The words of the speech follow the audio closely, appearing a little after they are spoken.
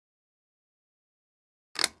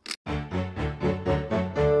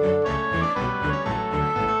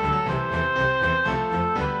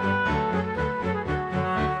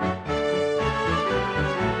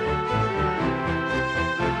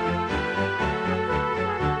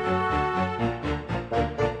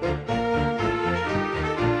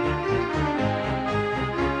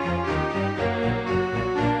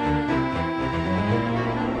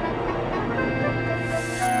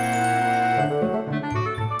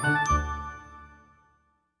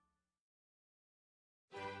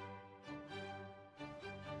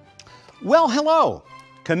Well, hello.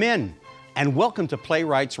 Come in and welcome to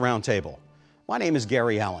Playwrights Round Table. My name is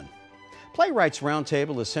Gary Allen. Playwrights Round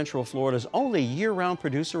Table is Central Florida's only year-round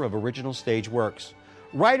producer of original stage works.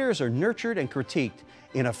 Writers are nurtured and critiqued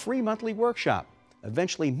in a free monthly workshop.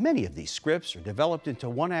 Eventually, many of these scripts are developed into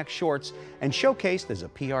one-act shorts and showcased as a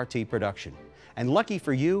PRT production. And lucky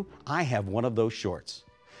for you, I have one of those shorts.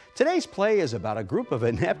 Today's play is about a group of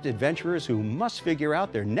inept adventurers who must figure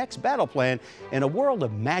out their next battle plan in a world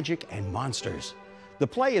of magic and monsters. The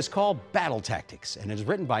play is called Battle Tactics and is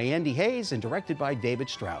written by Andy Haynes and directed by David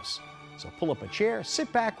Strauss. So pull up a chair,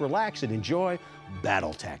 sit back, relax, and enjoy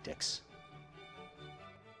Battle Tactics.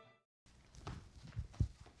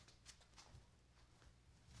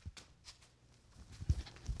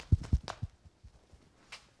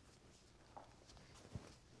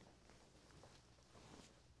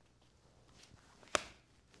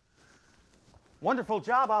 Wonderful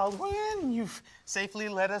job, Aldwynn. You've safely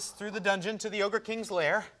led us through the dungeon to the Ogre King's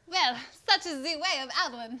lair. Well, such is the way of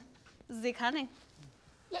Aldwynn, the Cunning.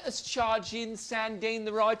 Let us charge in, Sandane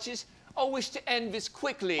the Righteous. I wish to end this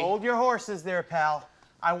quickly. Hold your horses there, pal.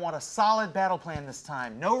 I want a solid battle plan this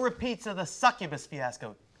time. No repeats of the succubus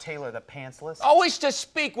fiasco. Taelor the Pantsless. I wish to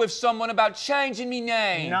speak with someone about changing me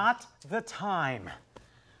name. Not the time.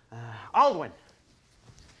 Aldwynn.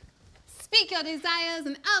 Speak your desires,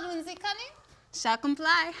 and Aldwynn the Cunning shall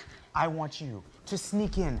comply. I want you to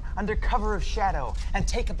sneak in under cover of shadow and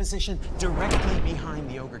take a position directly behind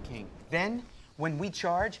the Ogre King. Then, when we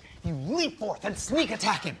charge, you leap forth and sneak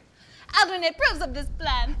attack him. Aldwynn approves of this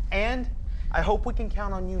plan. And I hope we can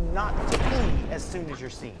count on you not to flee as soon as you're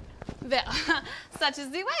seen. Well, such is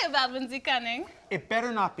the way of Aldwynn the Cunning. It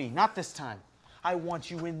better not be, not this time. I want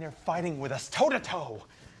you in there fighting with us toe-to-toe.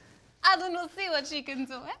 Aldwynn will see what she can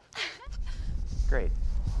do. Great.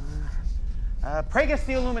 Pragus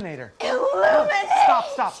the Illuminator. Illuminate!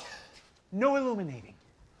 Stop. No illuminating.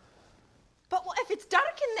 But what if it's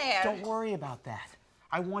dark in there? Don't worry about that.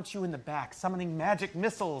 I want you in the back, summoning magic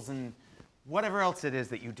missiles and whatever else it is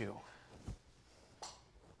that you do.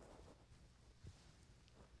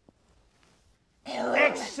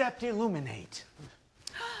 Except illuminate.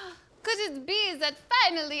 Could it be that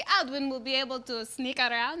finally Aldwynn will be able to sneak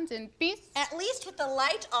around in peace? At least with the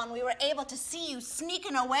light on, we were able to see you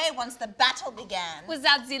sneaking away once the battle began.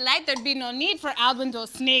 Without the light, there'd be no need for Aldwynn to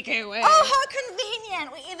sneak away. Oh, how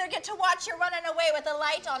convenient. We either get to watch you running away with the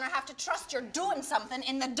light on or have to trust you're doing something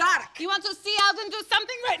in the dark. You want to see Aldwynn do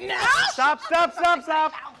something right now? Stop.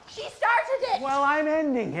 She started it. Well, I'm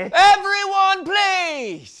ending it. Everyone,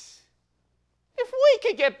 please! If we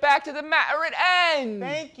could get back to the matter at hand.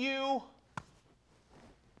 Thank you.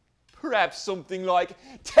 Perhaps something like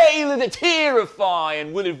Taelor the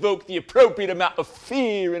Terrifying will evoke the appropriate amount of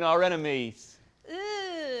fear in our enemies.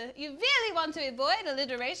 You really want to avoid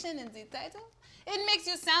alliteration in the title? It makes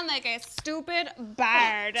you sound like a stupid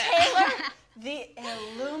bard. Taelor the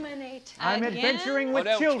Illuminator. I'm adventuring with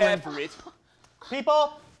I don't children. care for it.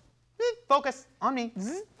 People, focus on me.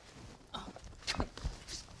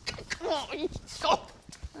 Come on, stop.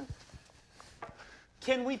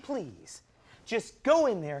 Can we please just go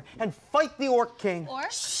in there and fight the Orc King?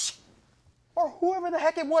 Or whoever the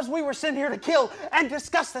heck it was we were sent here to kill and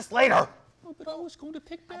discuss this later. Oh, but I was going to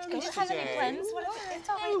pick down Do you have any plans? It's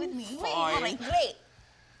all right with me. All right, great.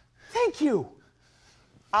 Thank you.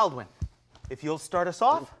 Aldwynn, if you'll start us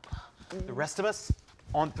off, the rest of us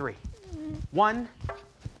on 3. 1,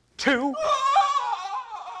 2,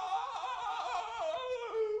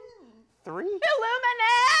 3. Illuminate!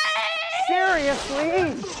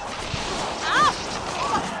 Seriously?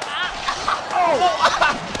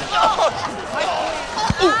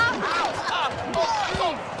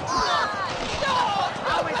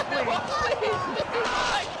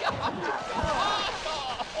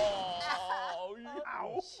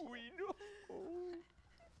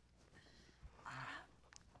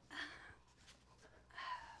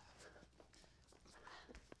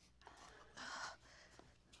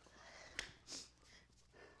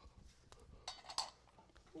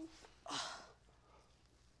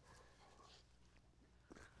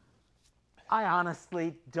 I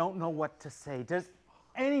honestly don't know what to say. Does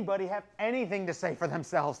anybody have anything to say for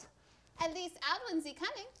themselves? At least Aldwynn the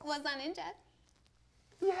Cunning was uninjured.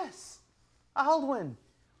 Yes. Aldwynn,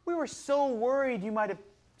 we were so worried you might have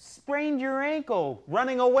sprained your ankle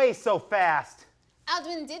running away so fast.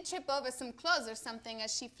 Aldwynn did trip over some clothes or something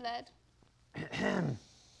as she fled.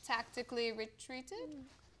 Tactically retreated?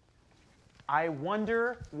 I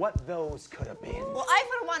wonder what those could have been. Well, I,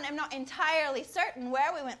 for one, am not entirely certain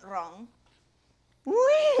where we went wrong.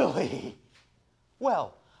 Really?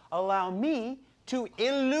 Well, allow me to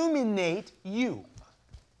illuminate you.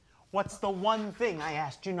 What's the one thing I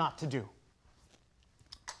asked you not to do?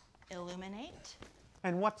 Illuminate.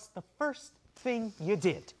 And what's the first thing you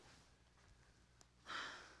did?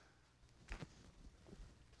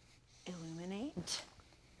 Illuminate.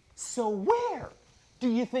 So where do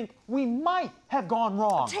you think we might have gone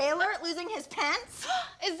wrong? Taelor losing his pants?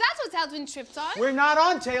 Is that what Aldwynn tripped on? We're not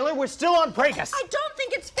on Taelor, we're still on Pragus. I don't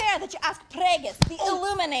think it's fair that you ask Pragus, the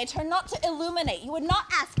Illuminator, not to illuminate. You would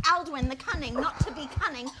not ask Aldwynn, the Cunning, not to be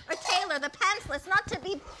cunning, or Taelor, the Pantsless, not to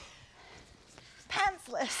be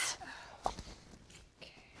pantsless.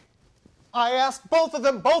 I asked both of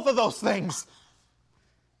them both of those things.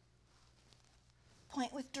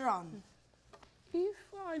 Point withdrawn. If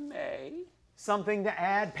I may. Something to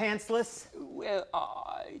add, Pantsless? Well,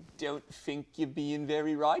 I don't think you're being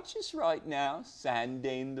very righteous right now,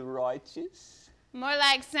 Sandane the Righteous. More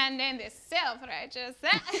like Sandane the self-righteous.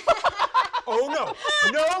 Oh, no.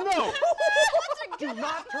 No, no. Do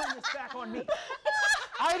not turn this back on me.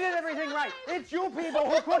 I did everything right. It's you people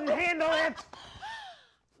who couldn't handle it.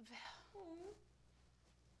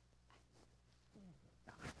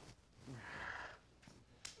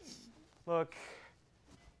 Look,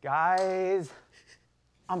 guys,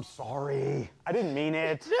 I'm sorry. I didn't mean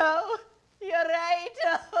it. No, you're right.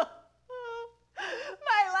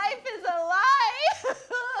 My life is a lie.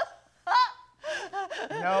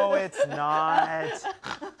 No, it's not.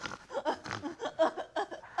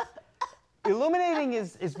 Illuminating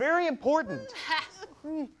is very important.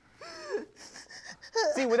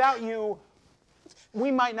 See, without you,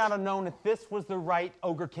 we might not have known if this was the right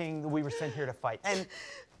Ogre King that we were sent here to fight. And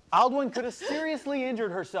Aldwynn could have seriously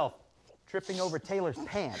injured herself tripping over Taelor's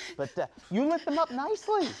pants, but you lit them up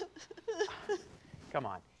nicely. Come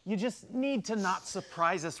on, you just need to not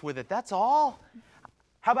surprise us with it, that's all.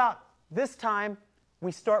 How about this time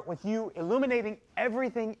we start with you illuminating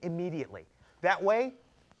everything immediately. That way,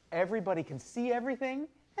 everybody can see everything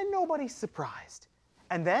and nobody's surprised.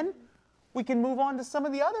 And then we can move on to some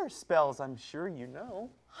of the other spells I'm sure you know.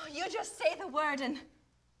 You just say the word and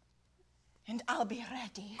I'll be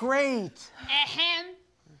ready. Great. Ahem.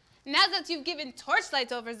 Now that you've given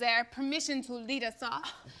Torchlight over there permission to lead us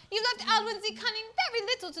off, you left Aldwynn the Cunning very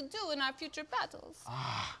little to do in our future battles.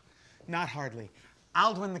 Not hardly.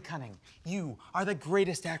 Aldwynn the Cunning, you are the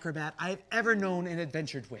greatest acrobat I've ever known and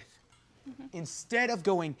adventured with. Instead of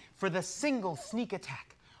going for the single sneak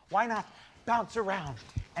attack, why not bounce around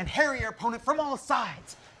and harry your opponent from all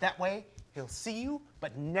sides? That way, he'll see you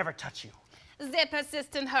but never touch you. The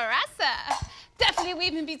persistent harasser. Definitely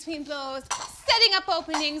weaving between blows, setting up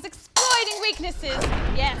openings, exploiting weaknesses.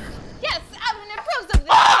 Yes, yes, Aldwynn approves of this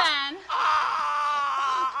plan.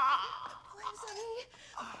 Oh, I'm sorry.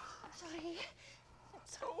 I'm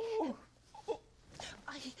sorry.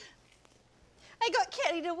 I got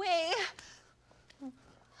carried away.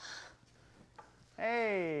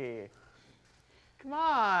 Hey, come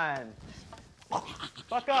on.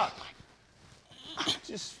 Buck up.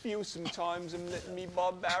 Just feel sometimes I'm letting me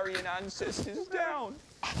barbarian ancestors down.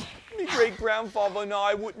 My great-grandfather and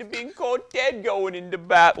I wouldn't have been caught dead going into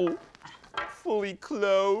battle. Fully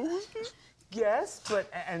clothed. Yes,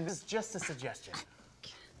 but, and this is just a suggestion.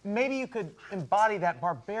 Maybe you could embody that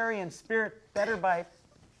barbarian spirit better by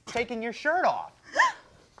taking your shirt off.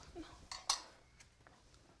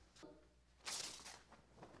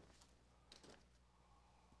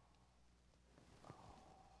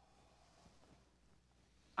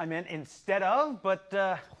 I meant instead of, but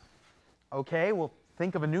okay, we'll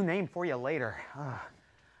think of a new name for you later.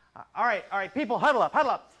 All right, people, huddle up, huddle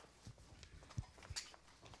up.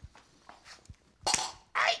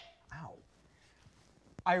 Ow.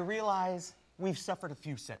 I realize we've suffered a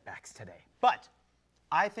few setbacks today, but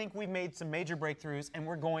I think we've made some major breakthroughs and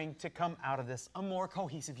we're going to come out of this a more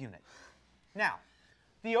cohesive unit. Now,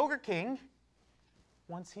 the Ogre King,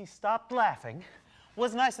 once he stopped laughing,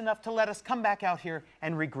 was nice enough to let us come back out here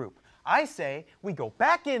and regroup. I say we go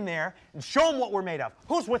back in there and show them what we're made of.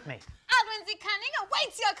 Who's with me? Aldwynn the Cunning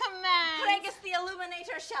awaits your command. Pragus the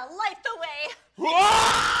Illuminator shall light the way.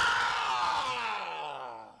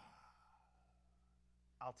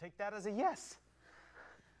 I'll take that as a yes.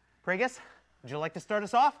 Pragus, would you like to start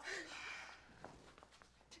us off?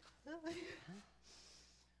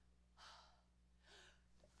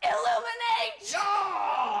 Illuminate!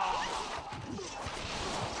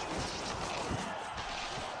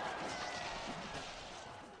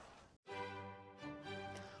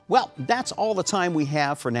 Well, that's all the time we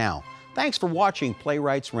have for now. Thanks for watching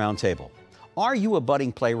Playwrights Round Table. Are you a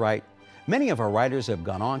budding playwright? Many of our writers have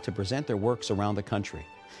gone on to present their works around the country.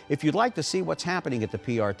 If you'd like to see what's happening at the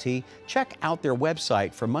PRT, check out their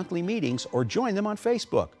website for monthly meetings or join them on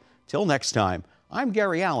Facebook. Till next time, I'm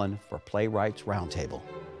Gary Allen for Playwrights Round Table.